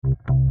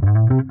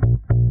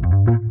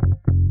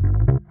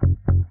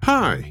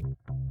Hi!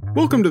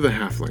 Welcome to The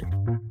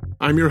Halfling.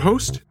 I'm your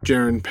host,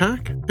 Jaren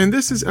Pack, and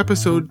this is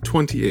episode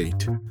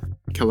 28,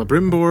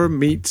 Celebrimbor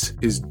Meets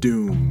His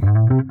Doom.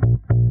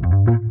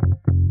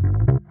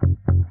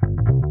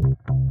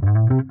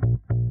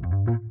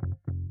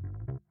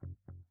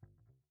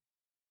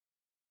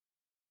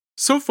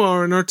 So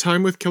far in our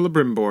time with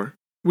Celebrimbor,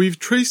 we've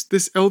traced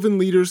this elven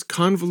leader's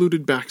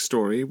convoluted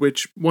backstory,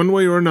 which one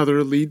way or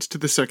another leads to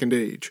the Second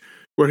Age,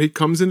 where he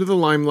comes into the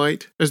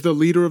limelight as the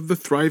leader of the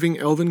thriving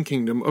elven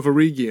kingdom of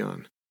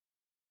Eregion.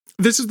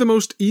 This is the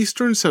most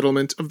eastern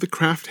settlement of the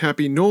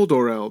craft-happy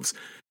Noldor elves,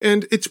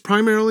 and it's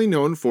primarily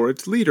known for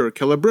its leader,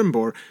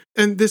 Celebrimbor,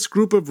 and this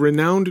group of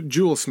renowned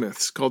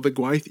jewelsmiths called the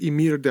Gwaith y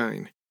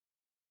Myrdain.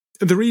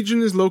 The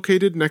region is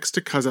located next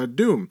to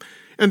Khazad-dûm,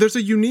 and there's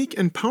a unique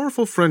and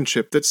powerful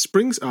friendship that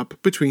springs up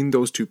between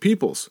those two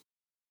peoples.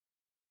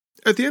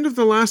 At the end of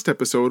the last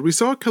episode, we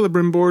saw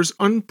Celebrimbor's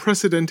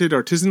unprecedented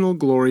artisanal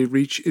glory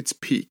reach its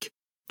peak,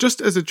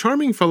 just as a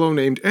charming fellow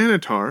named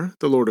Annatar,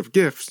 the Lord of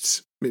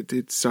Gifts,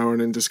 it's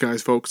Sauron in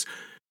disguise, folks,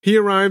 he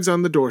arrives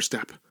on the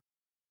doorstep.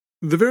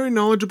 The very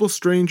knowledgeable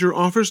stranger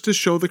offers to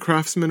show the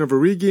craftsmen of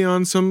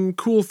Eregion some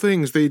cool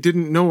things they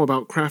didn't know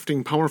about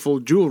crafting powerful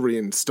jewelry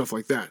and stuff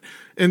like that,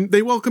 and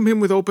they welcome him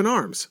with open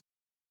arms.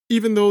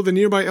 Even though the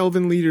nearby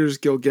elven leaders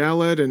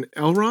Gil-galad and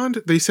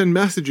Elrond, they send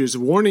messages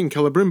warning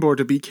Celebrimbor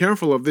to be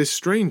careful of this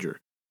stranger.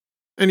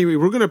 Anyway,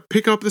 we're going to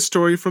pick up the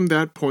story from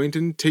that point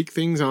and take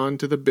things on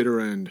to the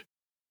bitter end.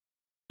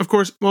 Of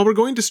course, while we're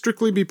going to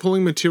strictly be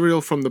pulling material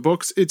from the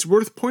books, it's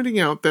worth pointing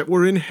out that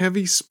we're in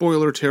heavy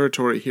spoiler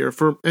territory here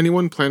for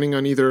anyone planning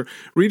on either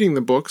reading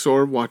the books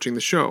or watching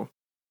the show.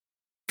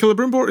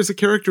 Celebrimbor is a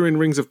character in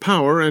Rings of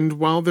Power, and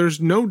while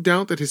there's no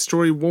doubt that his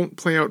story won't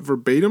play out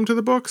verbatim to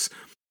the books,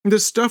 the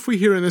stuff we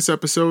hear in this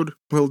episode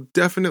will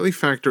definitely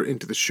factor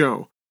into the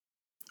show.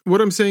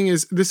 What I'm saying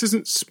is, this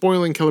isn't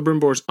spoiling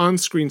Celebrimbor's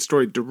on-screen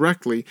story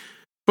directly,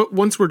 but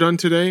once we're done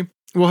today,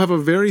 we'll have a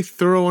very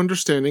thorough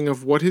understanding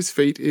of what his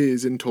fate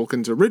is in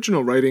Tolkien's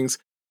original writings,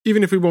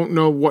 even if we won't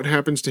know what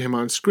happens to him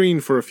on screen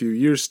for a few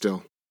years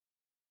still.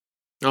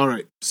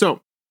 Alright,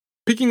 so,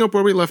 picking up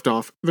where we left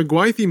off, the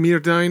Gwaith y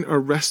Myrdain are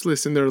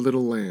restless in their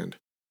little land.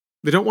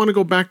 They don't want to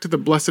go back to the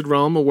Blessed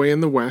Realm away in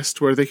the west,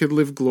 where they could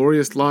live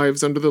glorious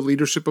lives under the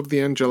leadership of the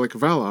angelic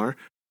Valar.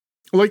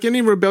 Like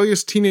any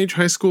rebellious teenage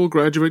high school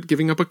graduate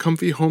giving up a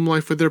comfy home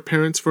life with their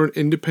parents for an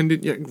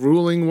independent yet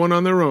grueling one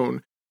on their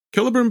own,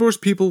 Celebrimbor's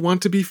people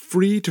want to be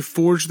free to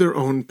forge their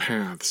own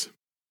paths.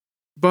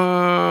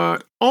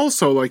 But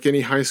also, like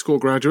any high school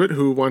graduate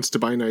who wants to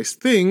buy nice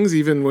things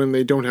even when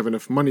they don't have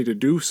enough money to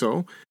do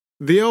so,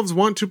 the elves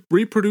want to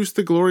reproduce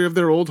the glory of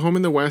their old home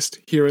in the west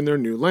here in their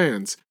new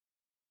lands.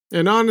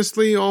 And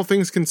honestly, all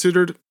things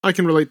considered, I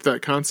can relate to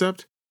that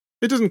concept.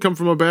 It doesn't come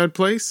from a bad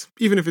place,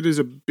 even if it is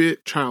a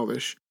bit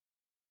childish.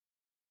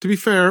 To be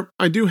fair,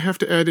 I do have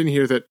to add in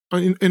here that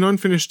in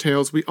Unfinished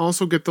Tales, we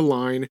also get the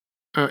line,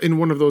 in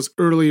one of those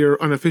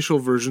earlier unofficial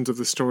versions of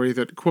the story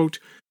that, quote,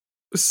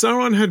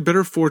 Sauron had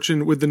better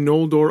fortune with the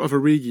Noldor of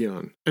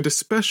Eregion, and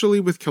especially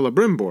with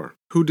Celebrimbor,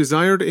 who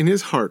desired in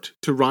his heart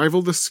to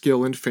rival the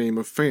skill and fame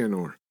of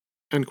Feanor.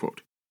 End quote.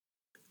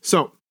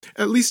 So,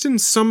 at least in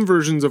some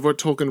versions of what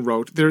Tolkien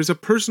wrote, there is a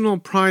personal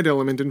pride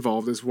element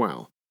involved as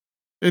well.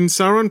 And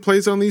Sauron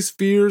plays on these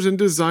fears and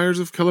desires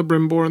of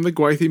Celebrimbor and the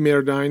Gwaith y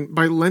Myrdain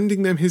by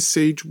lending them his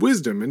sage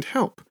wisdom and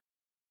help.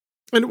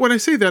 And when I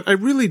say that, I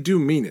really do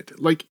mean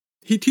it. Like,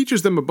 he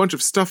teaches them a bunch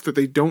of stuff that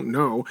they don't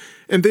know,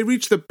 and they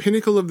reach the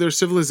pinnacle of their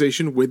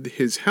civilization with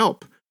his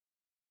help.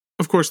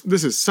 Of course,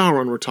 this is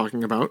Sauron we're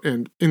talking about,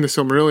 and in the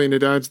Silmarillion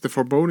it adds the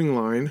foreboding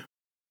line,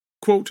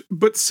 quote,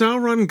 But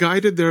Sauron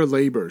guided their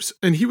labors,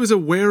 and he was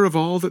aware of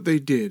all that they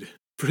did,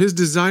 for his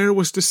desire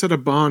was to set a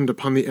bond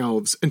upon the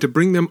elves and to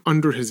bring them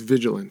under his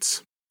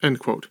vigilance. End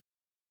quote.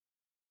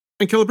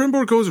 And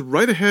Celebrimbor goes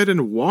right ahead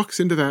and walks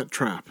into that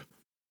trap.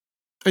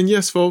 And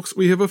yes, folks,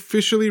 we have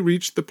officially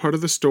reached the part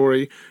of the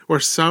story where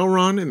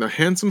Sauron, in the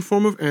handsome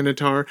form of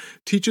Annatar,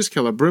 teaches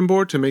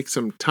Celebrimbor to make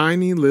some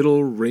tiny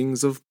little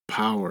rings of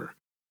power.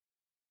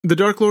 The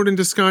Dark Lord in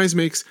disguise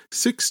makes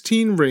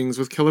 16 rings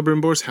with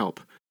Celebrimbor's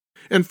help.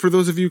 And for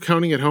those of you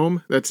counting at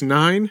home, that's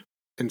 9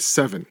 and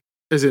 7,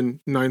 as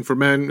in 9 for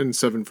men and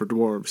 7 for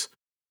dwarves.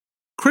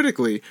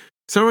 Critically,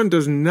 Sauron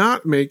does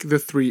not make the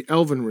 3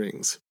 elven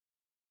rings.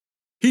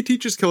 He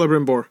teaches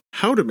Celebrimbor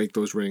how to make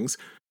those rings,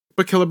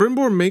 but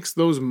Celebrimbor makes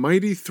those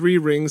mighty 3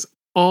 rings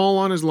all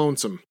on his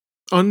lonesome,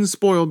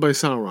 unspoiled by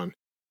Sauron.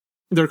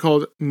 They're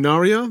called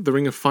Narya, the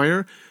Ring of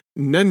Fire,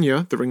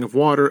 Nenya, the Ring of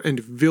Water,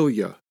 and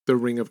Vilya, the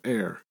Ring of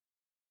Air.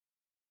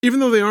 Even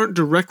though they aren't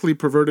directly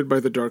perverted by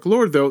the Dark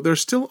Lord, though, they're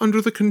still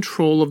under the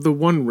control of the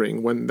One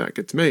Ring when that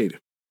gets made,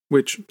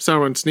 which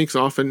Sauron sneaks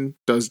off and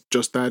does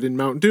just that in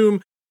Mount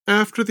Doom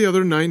after the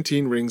other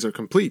 19 rings are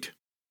complete.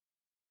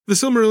 The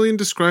Silmarillion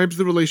describes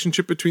the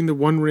relationship between the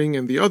One Ring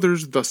and the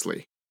others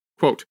thusly,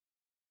 quote,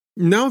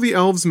 Now the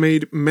elves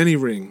made many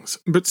rings,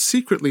 but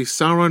secretly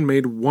Sauron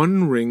made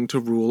one ring to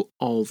rule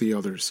all the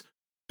others,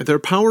 and their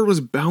power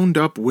was bound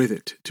up with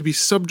it, to be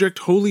subject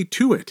wholly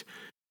to it,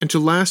 and to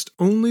last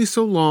only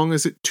so long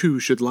as it too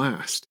should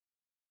last.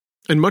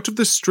 and much of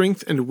the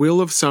strength and will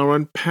of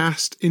Sauron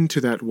passed into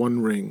that one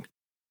ring.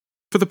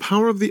 For the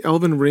power of the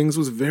elven rings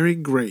was very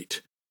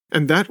great,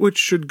 and that which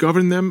should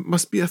govern them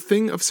must be a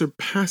thing of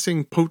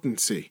surpassing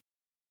potency.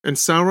 And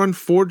Sauron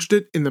forged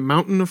it in the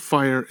mountain of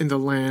fire in the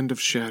land of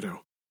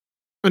shadow.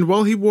 And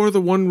while he wore the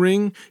one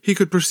ring, he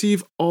could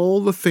perceive all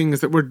the things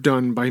that were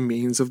done by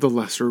means of the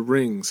lesser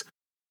rings,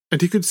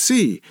 and he could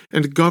see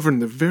and govern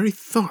the very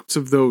thoughts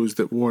of those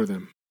that wore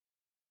them."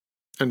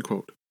 End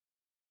quote.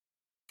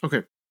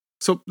 Okay,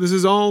 so this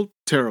is all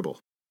terrible.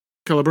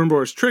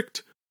 Celebrimbor is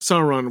tricked,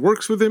 Sauron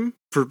works with him,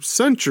 for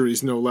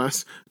centuries no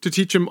less, to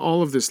teach him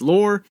all of this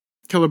lore.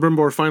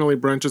 Celebrimbor finally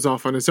branches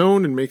off on his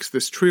own and makes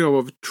this trio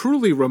of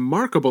truly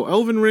remarkable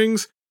elven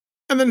rings,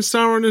 and then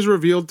Sauron is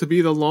revealed to be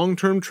the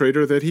long-term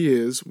traitor that he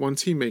is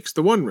once he makes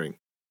the One Ring.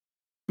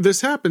 This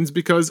happens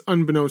because,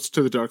 unbeknownst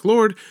to the Dark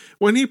Lord,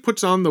 when he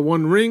puts on the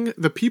One Ring,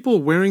 the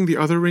people wearing the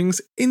other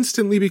rings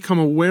instantly become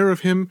aware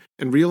of him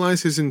and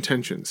realize his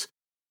intentions.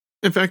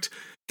 In fact,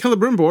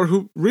 Celebrimbor,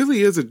 who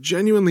really is a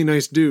genuinely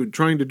nice dude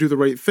trying to do the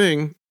right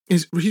thing,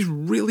 he's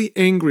really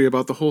angry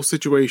about the whole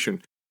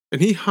situation,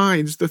 and he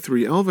hides the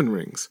 3 elven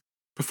rings,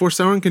 before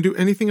Sauron can do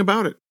anything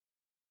about it.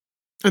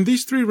 And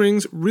these 3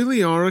 rings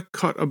really are a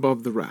cut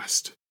above the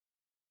rest.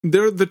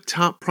 They're the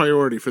top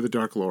priority for the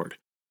Dark Lord.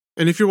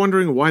 And if you're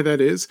wondering why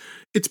that is,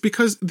 it's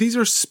because these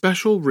are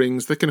special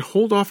rings that can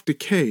hold off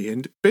decay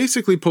and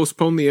basically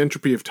postpone the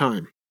entropy of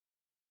time.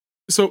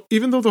 So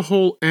even though the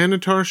whole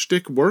Anatar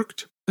shtick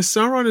worked,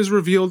 Sauron is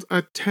revealed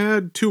a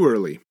tad too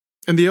early,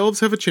 and the elves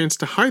have a chance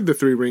to hide the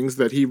 3 rings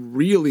that he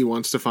really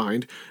wants to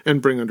find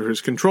and bring under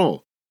his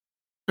control.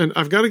 And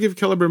I've got to give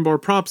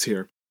Celebrimbor props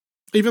here.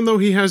 Even though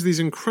he has these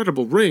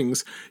incredible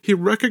rings, he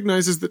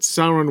recognizes that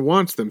Sauron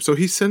wants them, so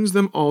he sends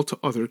them all to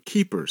other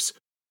keepers.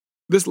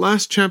 This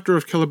last chapter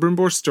of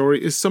Celebrimbor's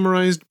story is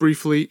summarized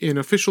briefly in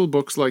official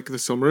books like the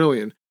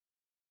Silmarillion,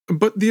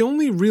 but the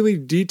only really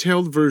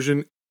detailed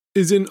version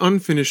is in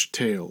Unfinished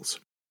Tales.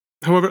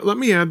 However, let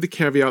me add the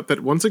caveat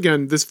that once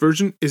again, this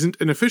version isn't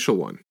an official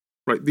one.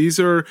 Right? These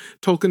are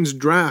Tolkien's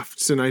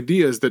drafts and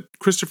ideas that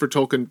Christopher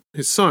Tolkien,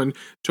 his son,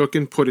 took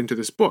and put into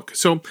this book,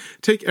 so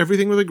take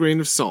everything with a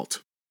grain of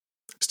salt.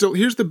 Still,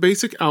 here's the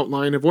basic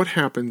outline of what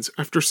happens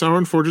after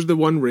Sauron forges the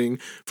One Ring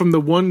from the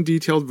one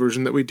detailed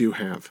version that we do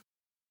have.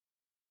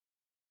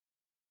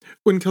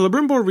 When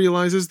Celebrimbor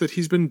realizes that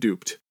he's been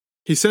duped,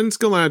 he sends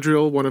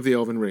Galadriel one of the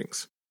elven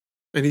rings,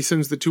 and he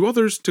sends the 2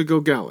 others to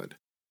Gil-galad.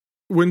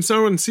 When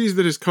Sauron sees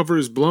that his cover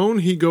is blown,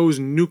 he goes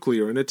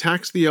nuclear and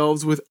attacks the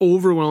elves with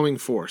overwhelming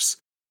force.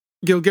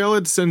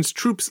 Gil-galad sends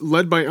troops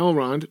led by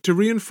Elrond to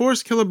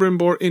reinforce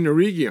Celebrimbor in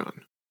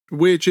Eregion,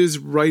 which is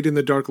right in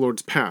the Dark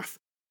Lord's path.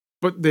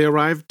 But they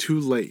arrive too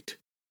late.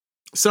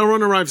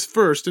 Sauron arrives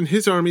first, and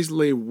his armies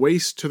lay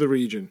waste to the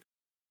region.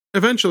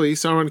 Eventually,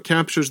 Sauron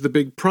captures the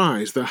big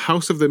prize, the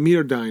House of the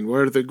Myrdain,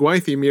 where the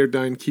Gwathi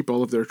Myrdain keep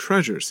all of their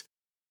treasures.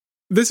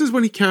 This is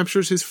when he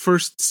captures his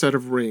first set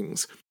of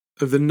rings,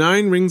 the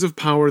 9 rings of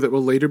power that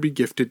will later be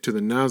gifted to the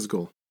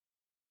Nazgul.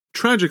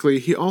 Tragically,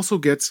 he also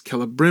gets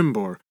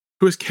Celebrimbor,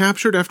 who is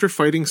captured after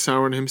fighting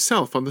Sauron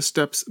himself on the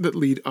steps that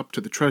lead up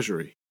to the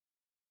treasury.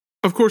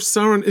 Of course,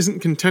 Sauron isn't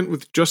content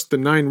with just the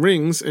 9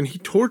 rings, and he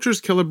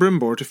tortures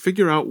Celebrimbor to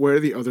figure out where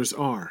the others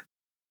are.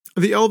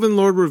 The Elven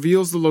Lord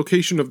reveals the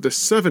location of the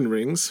 7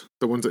 rings,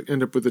 the ones that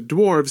end up with the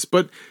dwarves,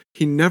 but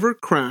he never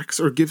cracks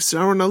or gives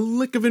Sauron a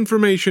lick of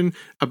information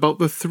about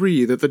the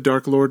 3 that the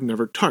Dark Lord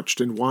never touched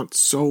and wants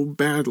so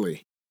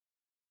badly.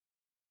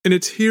 And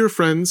it's here,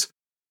 friends,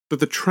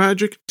 that the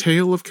tragic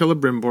tale of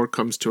Celebrimbor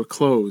comes to a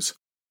close.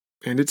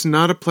 And it's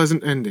not a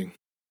pleasant ending.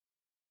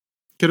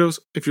 Kiddos,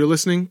 if you're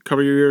listening,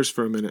 cover your ears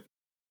for a minute.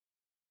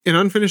 In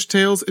Unfinished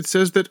Tales, it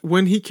says that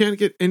when he can't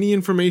get any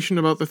information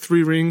about the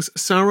 3 rings,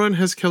 Sauron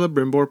has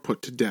Celebrimbor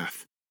put to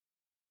death.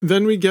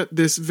 Then we get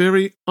this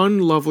very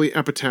unlovely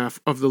epitaph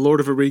of the Lord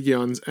of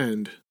Eregion's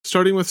end,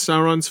 starting with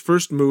Sauron's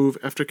first move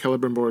after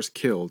Celebrimbor is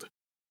killed.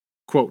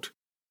 Quote,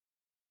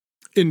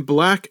 "In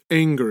black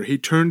anger he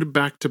turned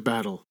back to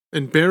battle,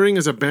 and bearing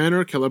as a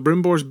banner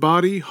Celebrimbor's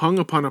body hung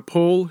upon a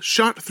pole,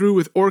 shot through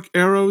with orc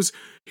arrows,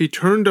 he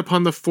turned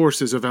upon the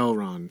forces of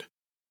Elrond."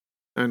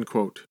 End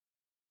quote.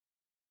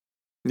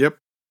 Yep,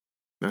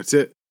 that's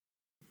it.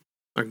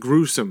 A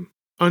gruesome,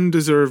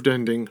 undeserved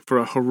ending for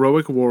a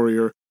heroic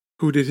warrior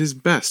who did his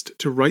best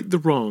to right the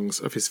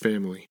wrongs of his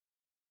family.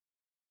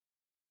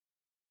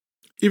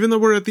 Even though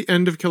we're at the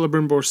end of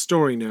Celebrimbor's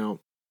story now,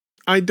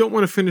 I don't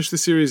want to finish the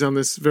series on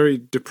this very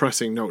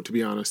depressing note, to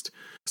be honest.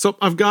 So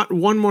I've got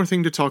one more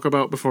thing to talk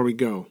about before we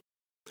go.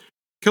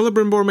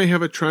 Celebrimbor may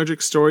have a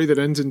tragic story that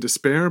ends in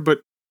despair,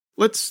 but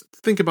let's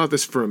think about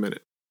this for a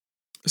minute.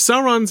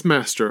 Sauron's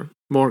master,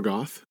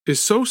 Morgoth,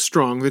 is so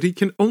strong that he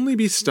can only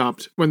be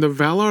stopped when the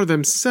Valar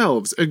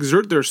themselves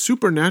exert their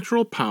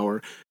supernatural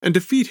power and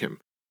defeat him.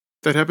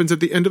 That happens at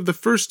the end of the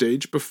first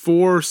age,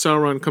 before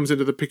Sauron comes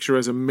into the picture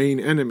as a main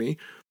enemy.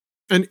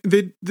 And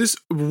this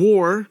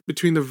war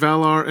between the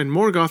Valar and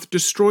Morgoth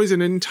destroys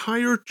an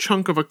entire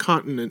chunk of a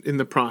continent in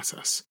the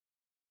process.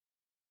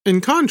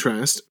 In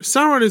contrast,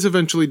 Sauron is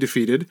eventually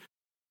defeated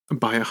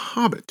by a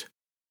hobbit.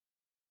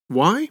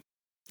 Why?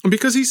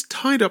 Because he's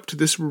tied up to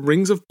this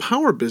Rings of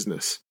Power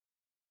business.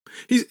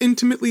 He's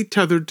intimately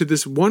tethered to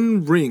this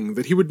one ring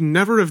that he would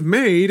never have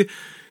made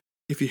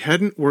if he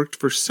hadn't worked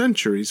for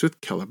centuries with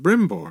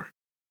Celebrimbor.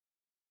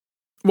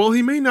 While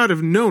he may not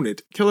have known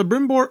it,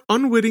 Celebrimbor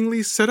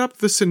unwittingly set up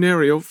the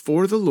scenario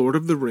for the Lord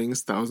of the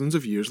Rings thousands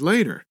of years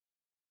later.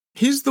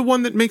 He's the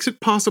one that makes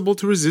it possible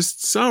to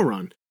resist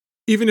Sauron,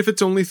 even if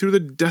it's only through the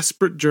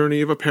desperate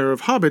journey of a pair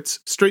of hobbits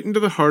straight into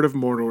the heart of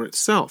Mordor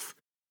itself.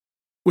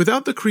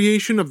 Without the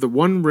creation of the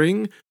One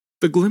Ring,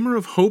 the glimmer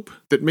of hope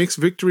that makes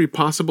victory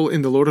possible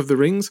in The Lord of the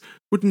Rings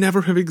would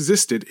never have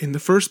existed in the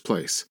first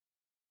place.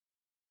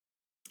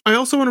 I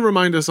also want to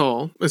remind us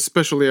all,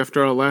 especially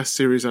after our last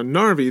series on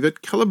Narvi,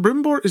 that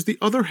Celebrimbor is the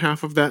other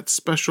half of that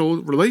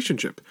special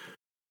relationship.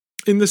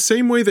 In the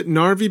same way that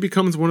Narvi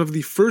becomes one of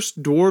the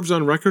first dwarves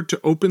on record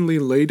to openly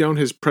lay down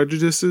his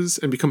prejudices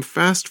and become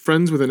fast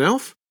friends with an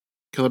elf,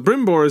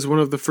 Celebrimbor is one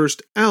of the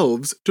first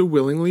elves to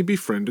willingly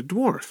befriend a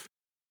dwarf.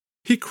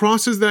 He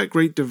crosses that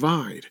great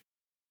divide.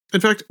 In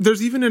fact,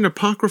 there's even an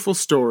apocryphal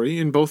story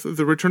in both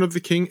The Return of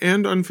the King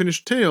and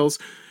Unfinished Tales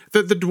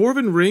that the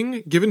dwarven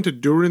ring given to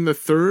Durin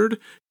III,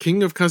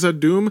 king of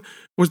Khazad-dûm,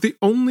 was the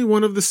only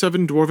one of the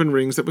 7 dwarven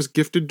rings that was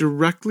gifted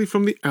directly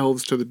from the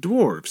elves to the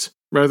dwarves,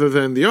 rather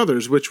than the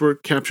others, which were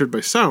captured by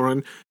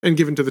Sauron and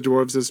given to the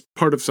dwarves as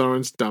part of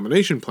Sauron's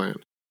domination plan.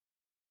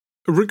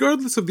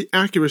 Regardless of the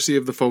accuracy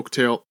of the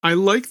folktale, I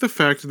like the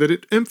fact that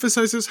it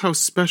emphasizes how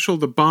special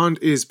the bond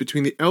is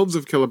between the elves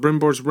of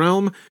Celebrimbor's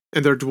realm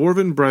and their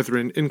dwarven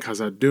brethren in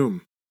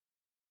Khazad-dûm.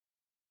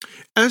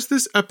 As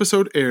this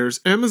episode airs,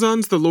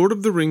 Amazon's The Lord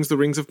of the Rings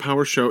of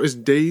Power show is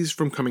days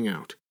from coming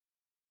out.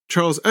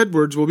 Charles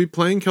Edwards will be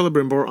playing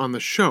Celebrimbor on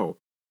the show,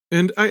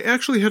 and I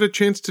actually had a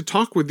chance to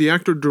talk with the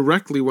actor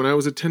directly when I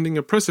was attending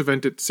a press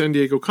event at San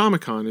Diego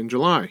Comic-Con in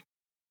July.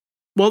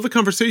 While the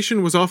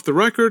conversation was off the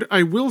record,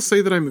 I will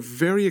say that I'm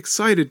very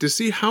excited to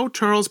see how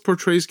Charles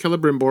portrays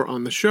Celebrimbor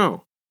on the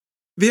show.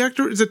 The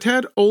actor is a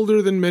tad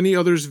older than many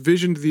others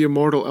visioned the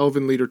immortal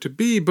elven leader to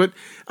be, but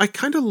I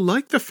kinda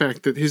like the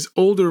fact that his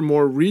older,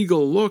 more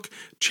regal look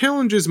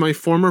challenges my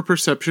former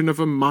perception of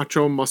a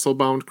macho,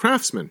 muscle-bound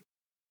craftsman.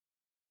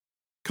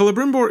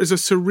 Celebrimbor is a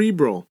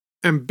cerebral,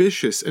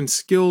 ambitious, and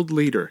skilled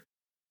leader.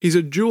 He's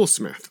a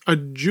jewelsmith, a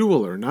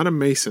jeweler, not a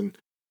mason.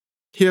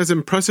 He has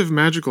impressive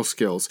magical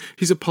skills.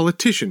 He's a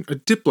politician, a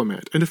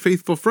diplomat, and a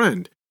faithful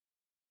friend.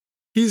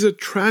 He's a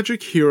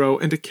tragic hero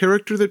and a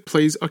character that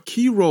plays a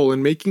key role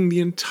in making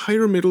the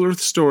entire Middle-earth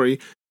story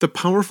the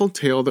powerful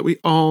tale that we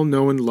all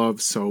know and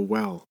love so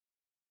well.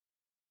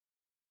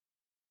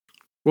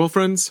 Well,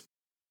 friends,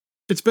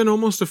 it's been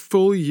almost a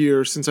full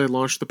year since I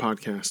launched the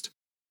podcast,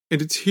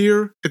 and it's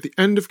here at the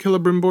end of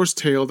Celebrimbor's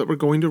tale that we're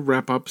going to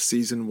wrap up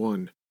Season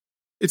 1.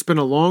 It's been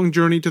a long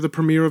journey to the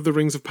premiere of The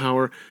Rings of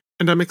Power,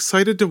 and I'm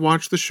excited to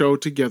watch the show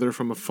together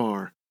from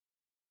afar.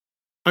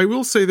 I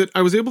will say that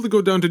I was able to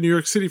go down to New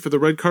York City for the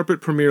red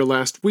carpet premiere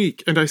last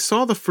week, and I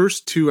saw the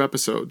first 2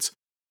 episodes.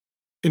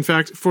 In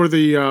fact, for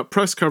the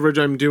press coverage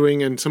I'm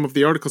doing and some of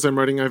the articles I'm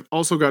writing, I've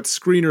also got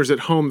screeners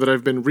at home that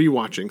I've been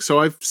rewatching, so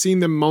I've seen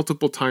them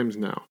multiple times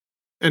now.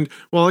 And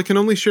while I can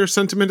only share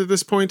sentiment at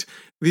this point,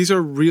 these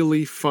are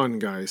really fun,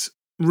 guys.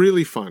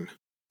 Really fun.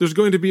 There's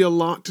going to be a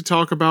lot to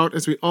talk about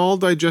as we all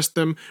digest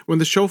them when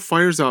the show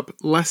fires up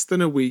less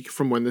than a week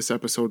from when this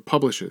episode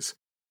publishes.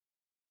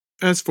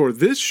 As for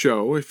this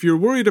show, if you're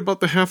worried about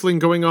the halfling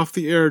going off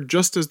the air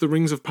just as the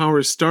Rings of Power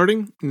is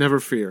starting, never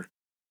fear.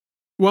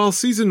 While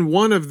Season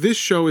 1 of this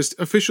show is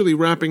officially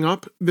wrapping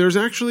up, there's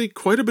actually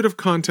quite a bit of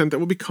content that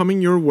will be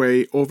coming your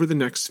way over the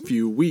next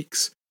few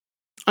weeks.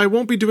 I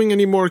won't be doing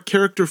any more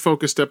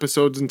character-focused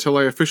episodes until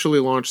I officially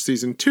launch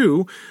Season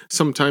 2,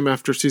 sometime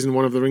after Season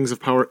 1 of the Rings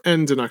of Power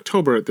ends in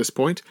October at this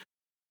point,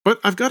 but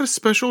I've got a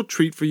special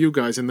treat for you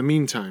guys in the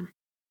meantime.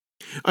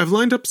 I've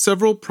lined up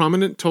several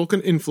prominent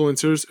Tolkien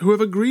influencers who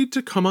have agreed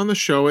to come on the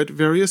show at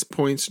various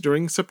points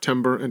during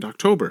September and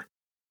October.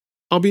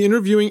 I'll be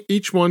interviewing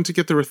each one to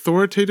get their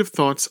authoritative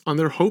thoughts on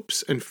their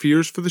hopes and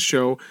fears for the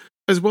show,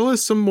 as well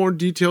as some more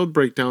detailed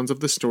breakdowns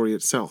of the story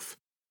itself.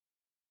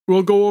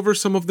 We'll go over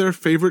some of their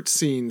favorite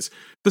scenes,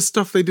 the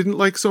stuff they didn't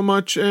like so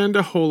much, and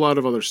a whole lot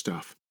of other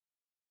stuff.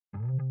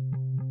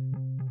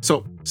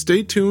 So,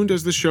 stay tuned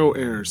as the show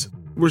airs.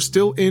 We're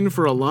still in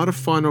for a lot of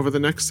fun over the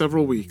next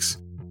several weeks.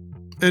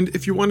 And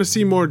if you want to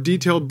see more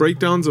detailed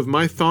breakdowns of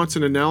my thoughts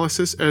and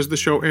analysis as the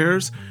show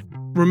airs,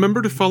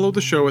 remember to follow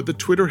the show at the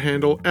Twitter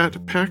handle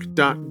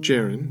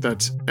 @pack.jaron,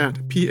 that's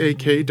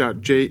 @pak.jaron,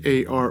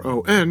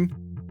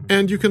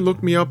 and you can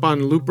look me up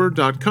on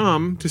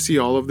looper.com to see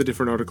all of the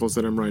different articles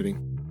that I'm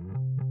writing.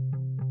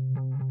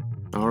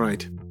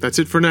 Alright, that's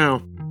it for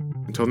now.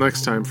 Until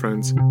next time,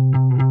 friends.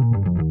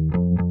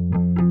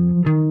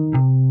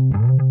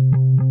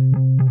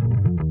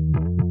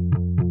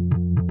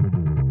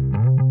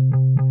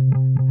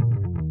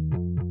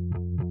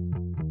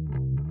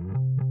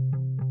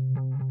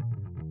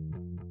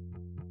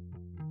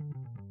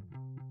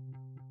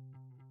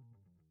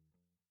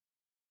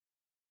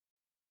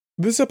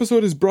 This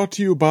episode is brought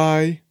to you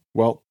by,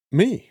 well,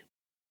 me.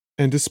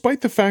 and despite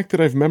the fact that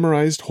I've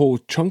memorized whole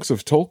chunks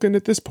of Tolkien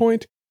at this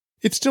point,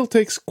 it still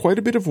takes quite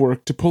a bit of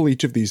work to pull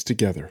each of these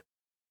together.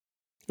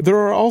 There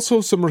are also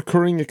some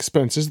recurring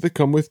expenses that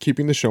come with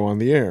keeping the show on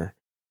the air.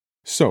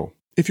 So,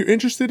 if you're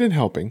interested in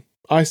helping,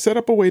 I set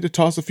up a way to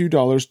toss a few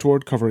dollars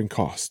toward covering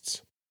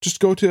costs.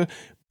 Just go to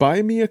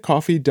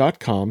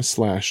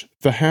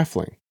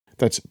buymeacoffee.com/thehalfling.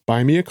 That's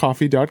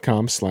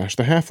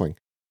buymeacoffee.com/thehalfling.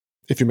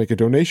 If you make a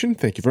donation,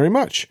 thank you very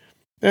much.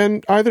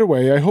 And either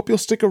way, I hope you'll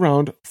stick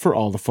around for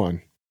all the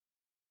fun.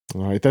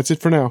 All right, that's it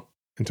for now.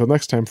 Until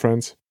next time,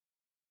 friends.